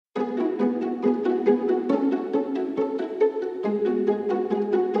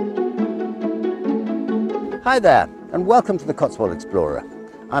Hi there, and welcome to the Cotswold Explorer.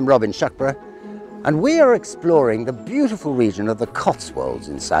 I'm Robin Shuckburgh, and we are exploring the beautiful region of the Cotswolds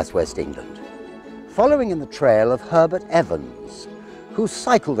in southwest England, following in the trail of Herbert Evans, who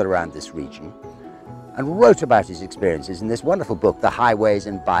cycled around this region and wrote about his experiences in this wonderful book, The Highways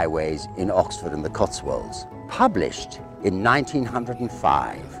and Byways in Oxford and the Cotswolds, published in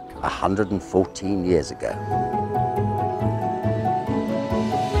 1905, 114 years ago.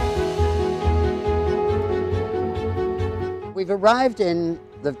 We've arrived in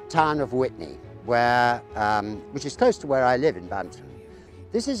the town of Witney, which is close to where I live in Banton.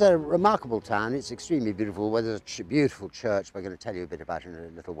 This is a remarkable town. It's extremely beautiful. Well, there's a beautiful church we're going to tell you a bit about in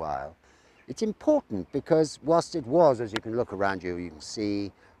a little while. It's important because whilst it was, as you can look around you, you can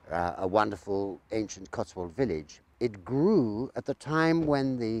see a wonderful ancient Cotswold village, it grew at the time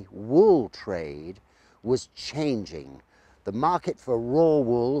when the wool trade was changing. The market for raw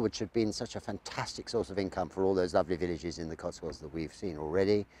wool, which had been such a fantastic source of income for all those lovely villages in the Cotswolds that we've seen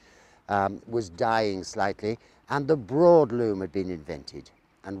already, was dying slightly, and the broad loom had been invented.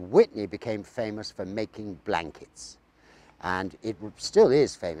 And Witney became famous for making blankets. And it still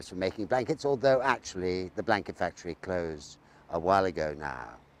is famous for making blankets, although actually the blanket factory closed a while ago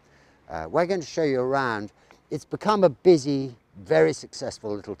now. We're going to show you around. It's become a busy, very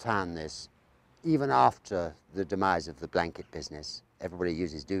successful little town, this. Even after the demise of the blanket business. Everybody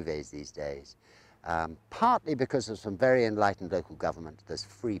uses duvets these days. Partly because of some very enlightened local government. There's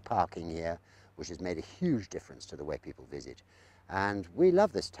free parking here, which has made a huge difference to the way people visit. And we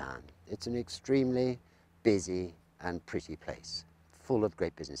love this town. It's an extremely busy and pretty place, full of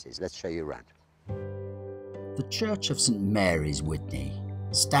great businesses. Let's show you around. The Church of St. Mary's, Witney,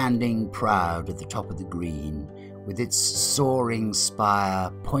 standing proud at the top of the green, with its soaring spire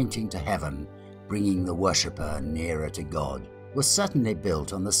pointing to heaven, bringing the worshipper nearer to God, was certainly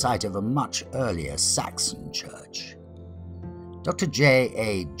built on the site of a much earlier Saxon church. Dr.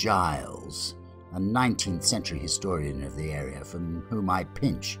 J.A. Giles, a 19th century historian of the area from whom I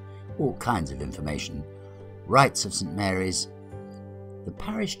pinch all kinds of information, writes of St. Mary's, "The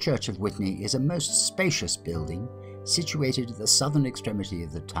parish church of Witney is a most spacious building situated at the southern extremity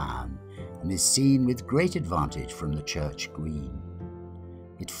of the town and is seen with great advantage from the church green.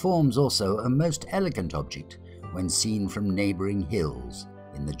 It forms also a most elegant object when seen from neighbouring hills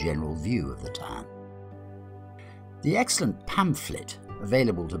in the general view of the town." The excellent pamphlet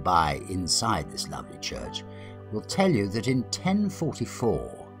available to buy inside this lovely church will tell you that in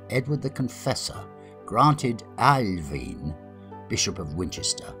 1044 Edward the Confessor granted Aelwine, Bishop of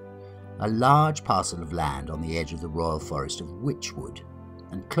Winchester, a large parcel of land on the edge of the royal forest of Wychwood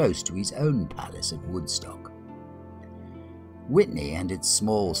and close to his own palace at Woodstock. Witney and its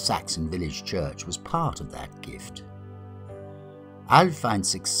small Saxon village church was part of that gift. Aelwine's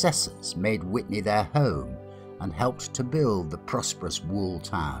successors made Witney their home and helped to build the prosperous wool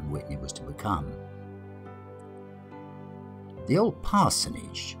town Witney was to become. The old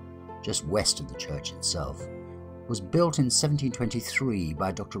parsonage, just west of the church itself, was built in 1723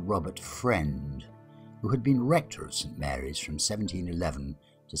 by Dr. Robert Friend, who had been rector of St. Mary's from 1711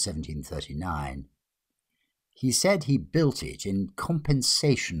 to 1739. He said he built it in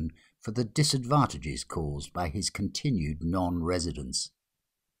compensation for the disadvantages caused by his continued non-residence.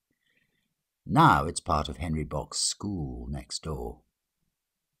 Now it's part of Henry Bock's school next door.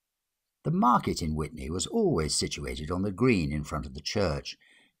 The market in Witney was always situated on the green in front of the church,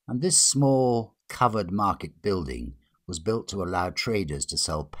 and this small, covered market building was built to allow traders to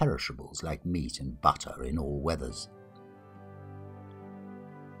sell perishables like meat and butter in all weathers.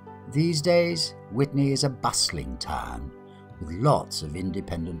 These days, Witney is a bustling town with lots of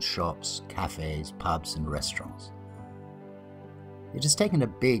independent shops, cafes, pubs and restaurants. It has taken a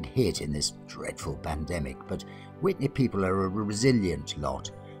big hit in this dreadful pandemic, but Witney people are a resilient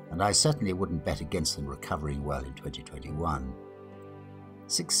lot, and I certainly wouldn't bet against them recovering well in 2021.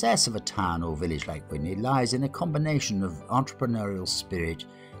 Success of a town or village like Witney lies in a combination of entrepreneurial spirit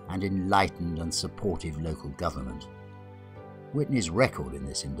and enlightened and supportive local government. Witney's record in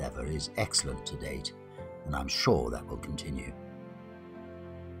this endeavour is excellent to date, and I'm sure that will continue.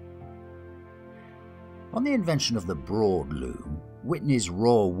 On the invention of the broad loom, Witney's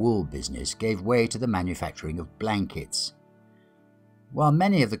raw wool business gave way to the manufacturing of blankets. While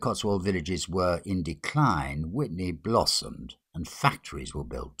many of the Cotswold villages were in decline, Witney blossomed, and factories were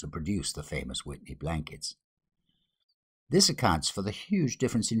built to produce the famous Witney blankets. This accounts for the huge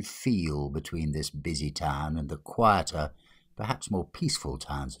difference in feel between this busy town and the quieter, perhaps more peaceful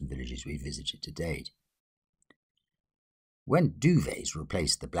towns and villages we visited to date. When duvets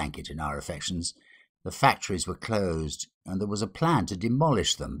replaced the blanket in our affections, the factories were closed and there was a plan to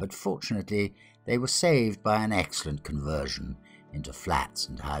demolish them, but fortunately They were saved by an excellent conversion into flats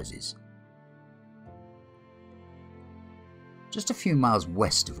and houses. Just a few miles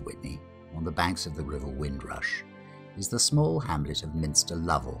west of Witney, on the banks of the River Windrush, is the small hamlet of Minster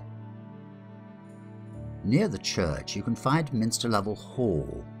Lovell. Near the church you can find Minster Lovell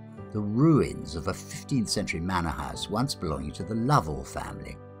Hall, the ruins of a 15th century manor house once belonging to the Lovell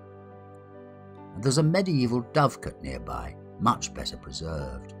family. And there's a medieval dovecote nearby, much better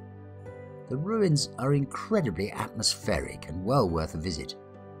preserved. The ruins are incredibly atmospheric and well worth a visit.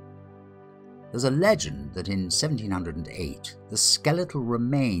 There's a legend that in 1708 the skeletal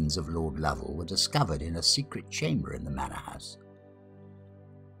remains of Lord Lovell were discovered in a secret chamber in the manor house.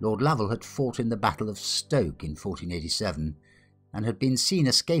 Lord Lovell had fought in the Battle of Stoke in 1487 and had been seen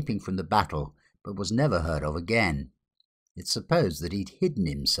escaping from the battle but was never heard of again. It's supposed that he'd hidden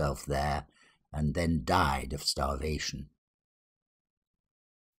himself there and then died of starvation.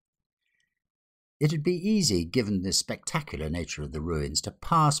 It'd be easy, given the spectacular nature of the ruins, to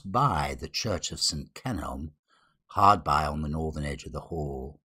pass by the Church of St. Kenelm, hard by on the northern edge of the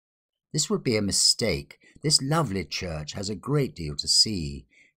hall. This would be a mistake. This lovely church has a great deal to see,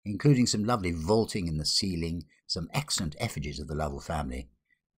 including some lovely vaulting in the ceiling, some excellent effigies of the Lovell family,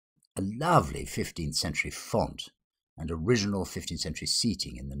 a lovely 15th century font, and original 15th century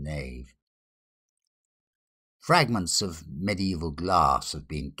seating in the nave. Fragments of medieval glass have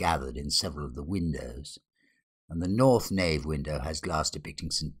been gathered in several of the windows, and the north nave window has glass depicting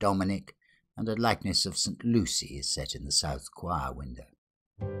St. Dominic, and a likeness of St. Lucy is set in the south choir window.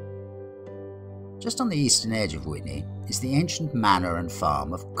 Just on the eastern edge of Witney is the ancient manor and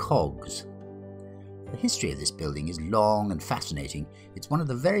farm of Coggs. The history of this building is long and fascinating. It's one of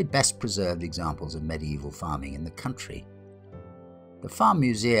the very best preserved examples of medieval farming in the country. The Farm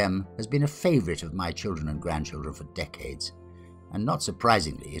Museum has been a favourite of my children and grandchildren for decades, and not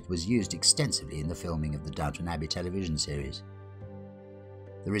surprisingly it was used extensively in the filming of the Downton Abbey television series.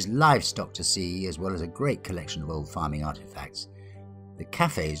 There is livestock to see, as well as a great collection of old farming artefacts. The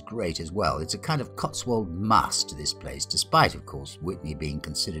cafe is great as well. It's a kind of Cotswold must, this place, despite, of course, Witney being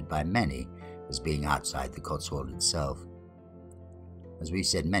considered by many as being outside the Cotswold itself. As we've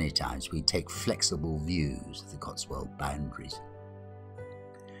said many times, we take flexible views of the Cotswold boundaries.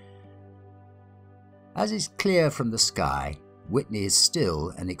 As is clear from the sky, Witney is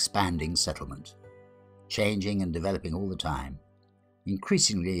still an expanding settlement, changing and developing all the time,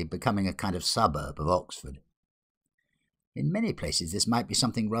 increasingly becoming a kind of suburb of Oxford. In many places this might be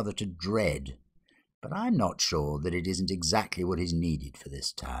something rather to dread, but I'm not sure that it isn't exactly what is needed for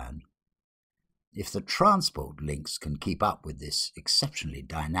this town. If the transport links can keep up with this exceptionally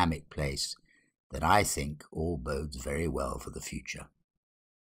dynamic place, then I think all bodes very well for the future.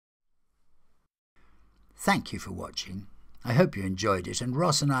 Thank you for watching. I hope you enjoyed it, and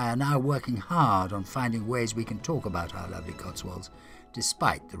Ross and I are now working hard on finding ways we can talk about our lovely Cotswolds,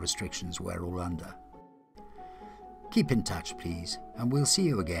 despite the restrictions we're all under. Keep in touch, please, and we'll see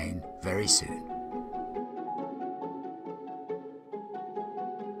you again very soon.